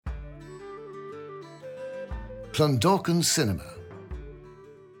Clondalkin cinema.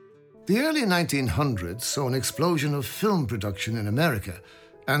 The early 1900s saw an explosion of film production in America,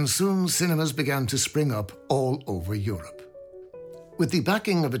 and soon cinemas began to spring up all over Europe. With the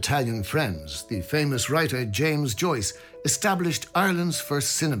backing of Italian friends, the famous writer James Joyce established Ireland's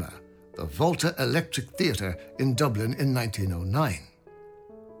first cinema, the Volta Electric Theatre in Dublin in 1909.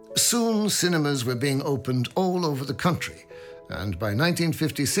 Soon, cinemas were being opened all over the country, and by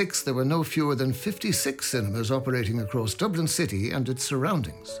 1956 there were no fewer than 56 cinemas operating across Dublin City and its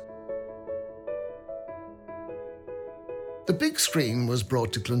surroundings. The big screen was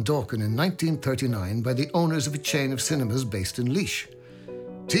brought to Clondalkin in 1939 by the owners of a chain of cinemas based in Laois.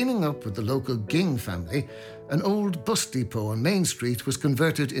 Teaming up with the local Ging family, an old bus depot on Main Street was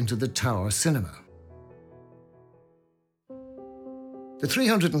converted into the Tower Cinema. The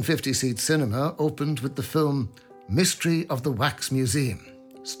 350-seat cinema opened with the film Mystery of the Wax Museum,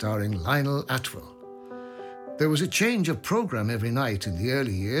 starring Lionel Atwill. There was a change of programme every night in the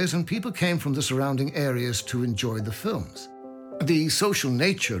early years, and people came from the surrounding areas to enjoy the films. The social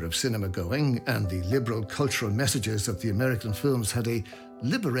nature of cinema going and the liberal cultural messages of the American films had a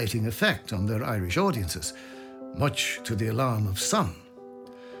liberating effect on their Irish audiences, much to the alarm of some.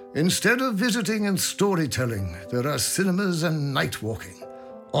 Instead of visiting and storytelling, there are cinemas and night walking,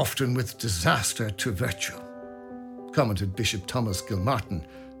 often with disaster to virtue, commented Bishop Thomas Gilmartin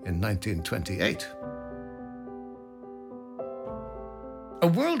in 1928. A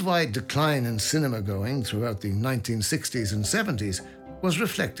worldwide decline in cinema going throughout the 1960s and 70s was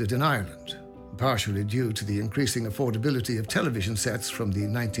reflected in Ireland, partially due to the increasing affordability of television sets from the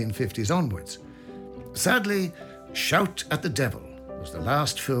 1950s onwards. Sadly, Shout at the Devil was the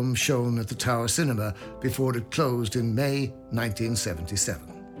last film shown at the Tower Cinema before it closed in May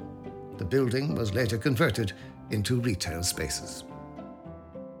 1977. The building was later converted into retail spaces.